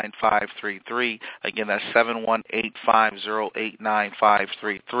 718-508-9533. Again, that's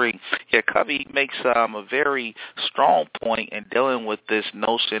 718-508-9533. Yeah, Covey makes a very strong point in dealing with this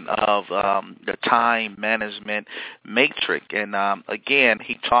notion of the time management matrix. And, again,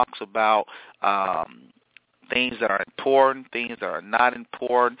 he talks about things that are important, things that are not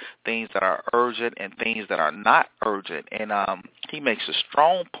important, things that are urgent, and things that are not urgent. And he makes a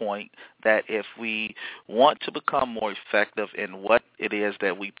strong point that if we want to become more effective in what it is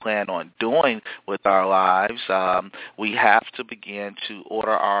that we plan on doing with our lives, we have to begin to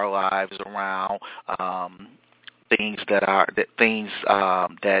order our lives around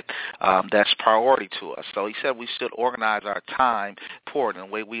that's priority to us. So he said we should organize our time important.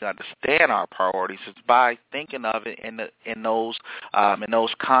 The way we understand our priorities is by thinking of it in those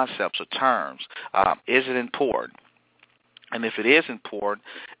concepts or terms. Is it important? And if it is important,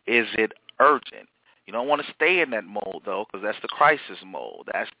 is it urgent? You don't want to stay in that mode, though, because that's the crisis mode.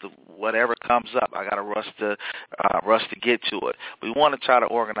 That's the whatever comes up. I got to rush to get to it. We want to try to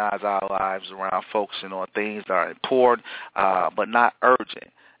organize our lives around focusing on things that are important but not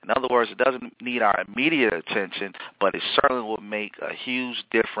urgent. In other words, it doesn't need our immediate attention, but it certainly will make a huge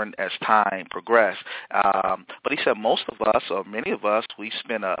difference as time progresses. But he said most of us, or many of us, we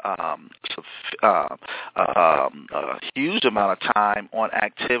spend a huge amount of time on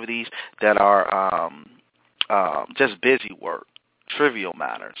activities that are just busy work, trivial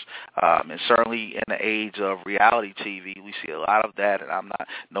matters. And certainly in the age of reality TV, we see a lot of that, and I'm not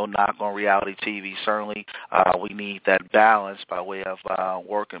no knock on reality TV. Certainly we need that balance by way of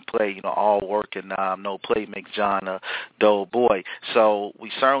work and play. You know, all work and no play makes John a dull boy. So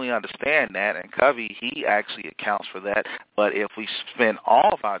we certainly understand that, and Covey, he actually accounts for that. But if we spend all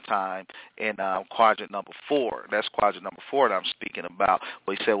of our time in quadrant number 4, that's quadrant number 4 that I'm speaking about,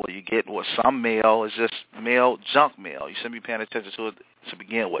 where he said, well, you get some mail is just mail, junk mail. You shouldn't be paying attention to it to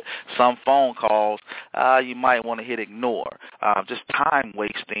begin with. Some phone calls you might want to hit ignore, just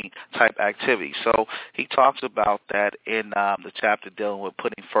time-wasting type activity. So he talks about that in the chapter dealing with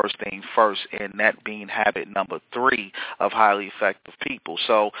putting first thing first, and that being habit number 3 of highly effective people.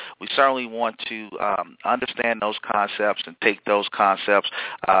 So we certainly want to understand those concepts and take those concepts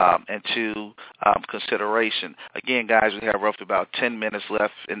into consideration. Again, guys, we have roughly about 10 minutes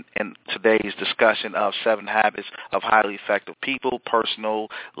left in today's discussion of 7 habits of highly effective people, personal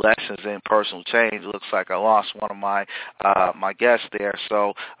lessons in personal change. It looks like I lost one of my guests there,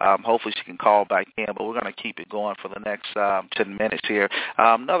 so hopefully she can call back in, but we're going to keep it going for the next 10 minutes here.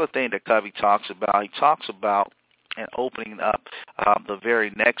 Another thing that Covey talks about, he talks about and opening up the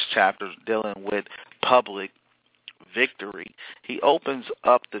very next chapter dealing with public victory. He opens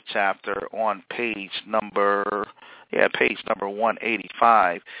up the chapter on page number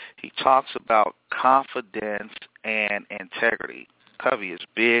 185. He talks about confidence and integrity. Covey is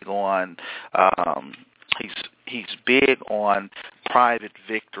big on he's big on private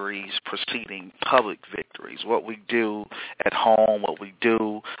victories preceding public victories. What we do at home, what we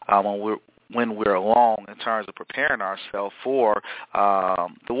do when we're alone in terms of preparing ourselves for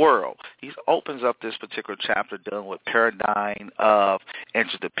the world. He opens up this particular chapter dealing with paradigm of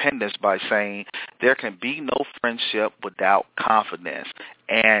interdependence by saying there can be no friendship without confidence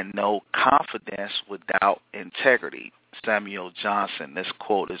and no confidence without integrity. Samuel Johnson, this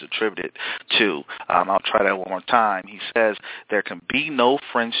quote is attributed to. I'll try that one more time. He says, there can be no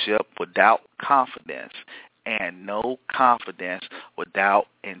friendship without confidence and no confidence without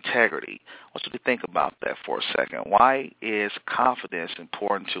integrity. I want you to think about that for a second. Why is confidence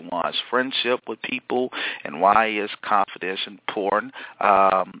important to one's friendship with people, and why is confidence important,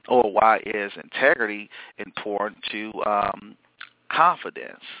 or why is integrity important to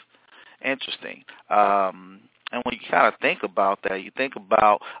confidence? Interesting. And when you kind of think about that, you think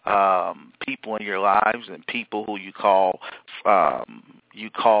about people in your lives and people who you call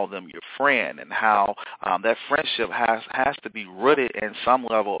them your friend, and how that friendship has to be rooted in some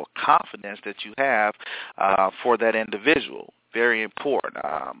level of confidence that you have for that individual. Very important.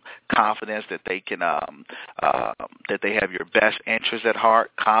 Confidence that they can that they have your best interest at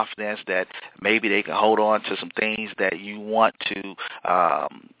heart. Confidence that maybe they can hold on to some things that you want to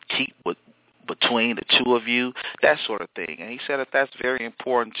keep between the two of you, that sort of thing. And he said that that's very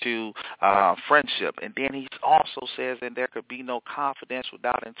important to friendship. And then he also says that there could be no confidence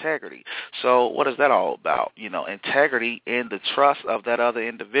without integrity. So what is that all about? Integrity in the trust of that other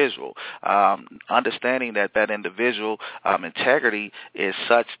individual. Understanding that individual integrity is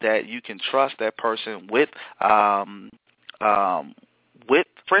such that you can trust that person with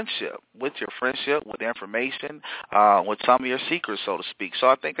friendship, with your friendship, with information, with some of your secrets, so to speak. So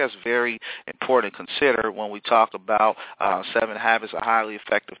I think that's very important to consider when we talk about 7 Habits of Highly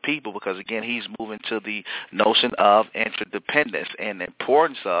Effective People, because, again, he's moving to the notion of interdependence and the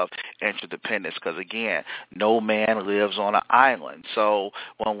importance of interdependence, because, again, no man lives on an island. So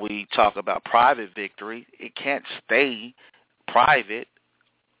when we talk about private victory, it can't stay private.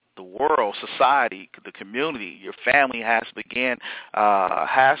 The world, society, the community, your family has to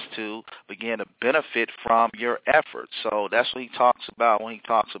begin to benefit from your efforts. So that's what he talks about when he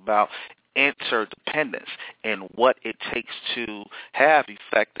talks about interdependence and what it takes to have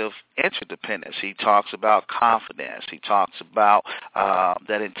effective interdependence. He talks about confidence. He talks about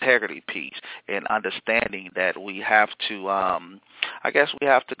that integrity piece and understanding that we have to we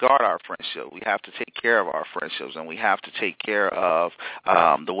have to guard our friendship. We have to take care of our friendships, and we have to take care of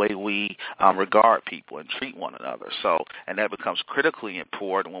the way we regard people and treat one another. So, and that becomes critically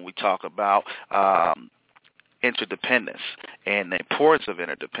important when we talk about interdependence and the importance of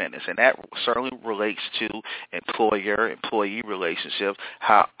interdependence, and that certainly relates to employer-employee relationships.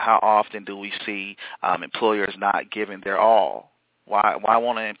 How often do we see employers not giving their all? Why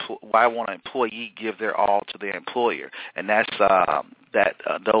won't an employee give their all to their employer? And that's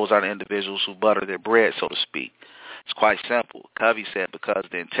those are the individuals who butter their bread, so to speak. It's quite simple. Covey said because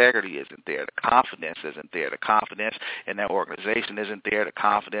the integrity isn't there, the confidence isn't there, the confidence in that organization isn't there, the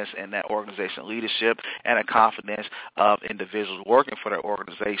confidence in that organization leadership, and the confidence of individuals working for that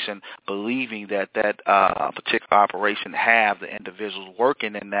organization believing that particular operation have the individuals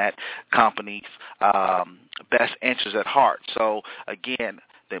working in that company's best interests at heart. So, again,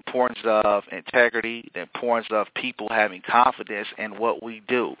 the importance of integrity, the importance of people having confidence in what we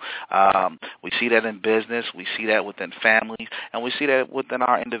do. We see that in business, we see that within families, and we see that within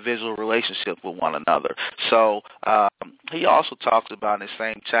our individual relationship with one another. So he also talks about in the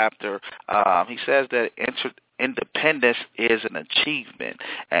same chapter, he says that independence is an achievement,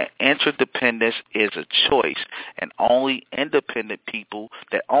 and interdependence is a choice, and only independent people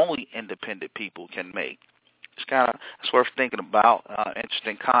can make. It's worth thinking about.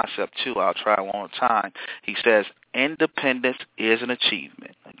 Interesting concept, too. I'll try one more time. He says, independence is an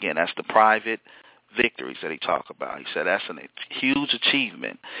achievement. Again, that's the private victories that he talks about. He said that's a huge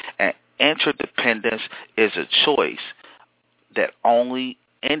achievement. And interdependence is a choice that only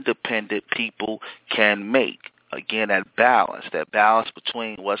independent people can make. Again, that balance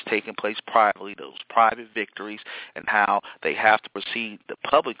between what's taking place privately, those private victories, and how they have to precede the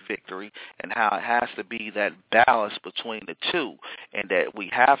public victory, and how it has to be that balance between the two, and that we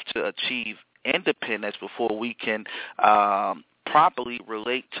have to achieve independence before we can properly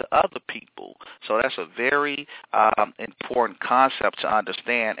relate to other people. So that's a very important concept to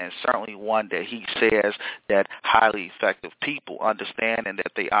understand, and certainly one that he says that highly effective people understand and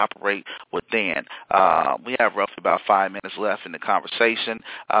that they operate within. We have roughly about 5 minutes left in the conversation.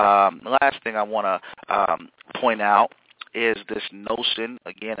 The last thing I want to point out is this notion,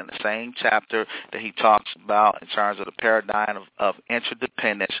 again, in the same chapter that he talks about in terms of the paradigm of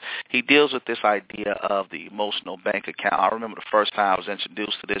interdependence. He deals with this idea of the emotional bank account. I remember the first time I was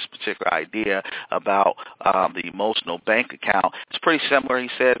introduced to this particular idea about the emotional bank account. It's pretty similar, he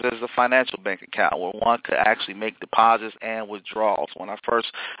says, as a financial bank account where one could actually make deposits and withdrawals. When I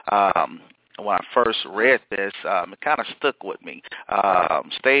first read this, it kind of stuck with me,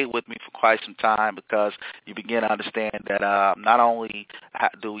 stayed with me for quite some time, because you begin to understand that not only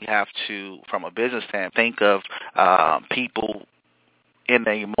do we have to, from a business standpoint, think of people in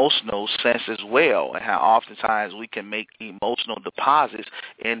the emotional sense as well, and how oftentimes we can make emotional deposits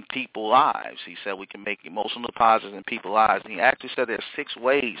in people's lives. He said we can make emotional deposits in people's lives. And he actually said there are 6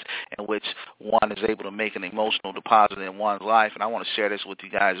 ways in which one is able to make an emotional deposit in one's life, and I want to share this with you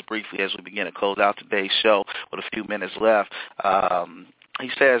guys briefly as we begin to close out today's show with a few minutes left. He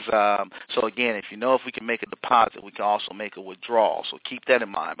says, so again, if we can make a deposit, we can also make a withdrawal. So keep that in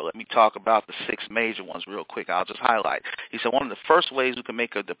mind. But let me talk about the 6 major ones real quick. I'll just highlight. He said one of the first ways we can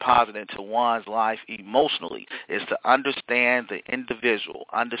make a deposit into one's life emotionally is to understand the individual.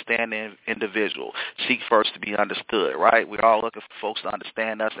 Understand the individual. Seek first to be understood, right? We're all looking for folks to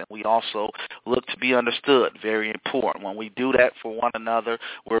understand us, and we also look to be understood. Very important. When we do that for one another,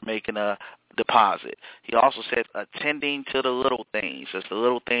 we're making a deposit. He also says attending to the little things. It's the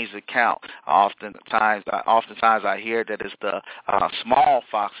little things that count. Oftentimes I hear that it's the small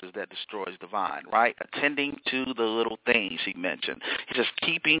foxes that destroys the vine, right? Attending to the little things, he mentioned. He says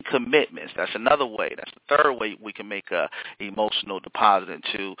keeping commitments. That's another way. That's the third way we can make a emotional deposit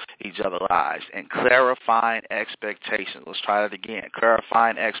into each other's lives. And clarifying expectations. Let's try that again.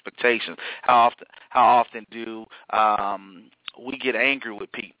 Clarifying expectations. How often do we get angry with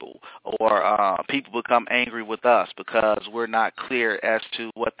people, or people become angry with us because we're not clear as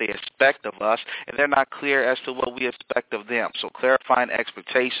to what they expect of us, and they're not clear as to what we expect of them. So clarifying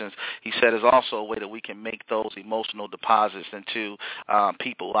expectations, he said, is also a way that we can make those emotional deposits into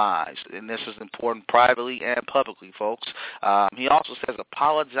people's lives. And this is important privately and publicly, folks. He also says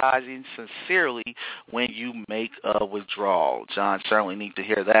apologizing sincerely when you make a withdrawal. John certainly needs to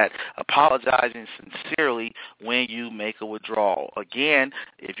hear that. Apologizing sincerely when you make a withdrawal. Again,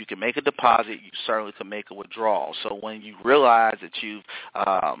 if you can make a deposit, you certainly can make a withdrawal. So when you realize that you've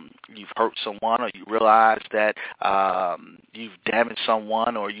hurt someone, or you realize that you've damaged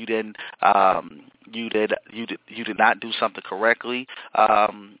someone, or you did not do something correctly,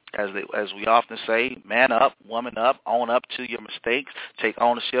 as we often say, man up, woman up, own up to your mistakes, take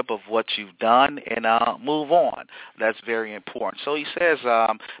ownership of what you've done, and move on. That's very important. So he says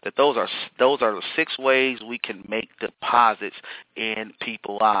that those are the 6 ways we can make deposits in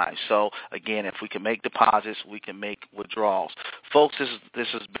people's lives. So again, if we can make deposits, we can make withdrawals. Folks, this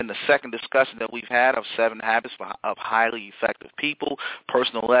has been the second discussion that we've had of 7 habits of highly effective people,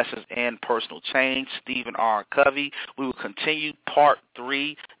 personal lessons and personal change. Stephen R. Covey. We will continue part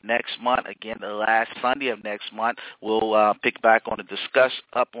 3 next month. Again, the last Sunday of next month, we'll pick back on this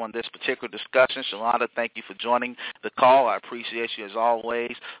particular discussion. Shalonda, thank you for joining the call. I appreciate you as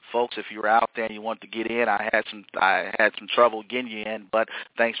always. Folks, if you're out there and you want to get in, I had some trouble getting you in, but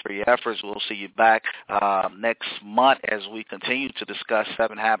thanks for your efforts. We'll see you back next month as we continue to discuss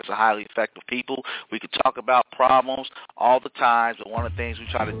 7 habits of highly effective people. We could talk about problems all the time, but one of the things we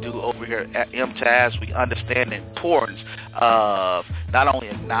try to do over here at MTAS, we understand the importance of not only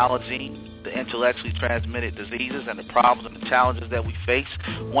acknowledging the intellectually transmitted diseases and the problems and the challenges that we face.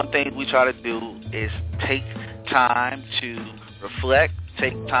 One thing we try to do is take time to reflect,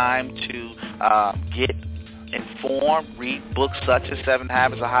 take time to get informed, read books such as 7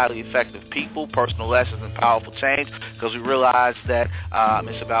 Habits of Highly Effective People, Personal Lessons and Powerful Change, because we realize that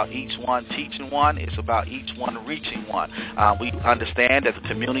it's about each one teaching one, it's about each one reaching one. We understand that the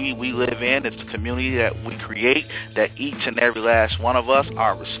community we live in is the community that we create, that each and every last one of us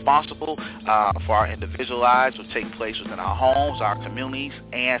are responsible for our individual lives, will take place within our homes, our communities,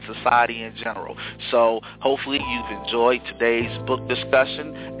 and society in general. So hopefully you've enjoyed today's book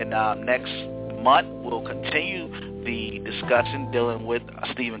discussion, and next month we'll continue the discussion dealing with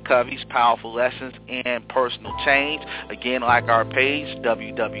Stephen Covey's Powerful Lessons and Personal Change. Again, like our page,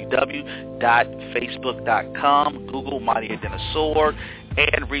 www.facebook.com, Google Mightier Than a Sword,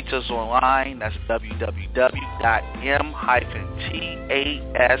 and reach us online. That's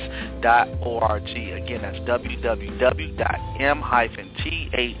www.m-tas.org. Again, that's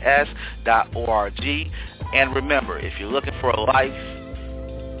www.m-tas.org. And remember, if you're looking for a life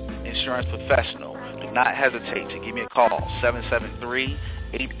insurance professional, do not hesitate to give me a call,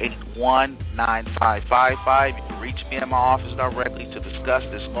 773-881-9555. You can reach me at my office directly to discuss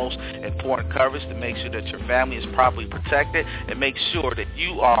this most important coverage to make sure that your family is properly protected and make sure that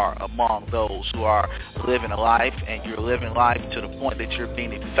you are among those who are living a life, and you're living life to the point that you're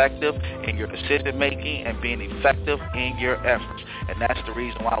being effective in your decision making and being effective in your efforts. And that's the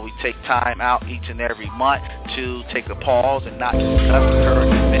reason why we take time out each and every month to take a pause and not discuss the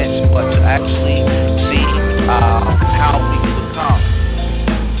current events, but to actually see how we can become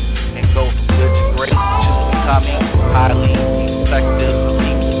and go from good to great to becoming highly effective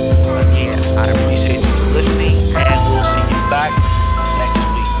people. Again, I appreciate you listening, and we'll see you back next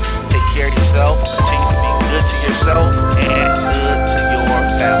week. Take care of yourself. Continue to be good to yourself.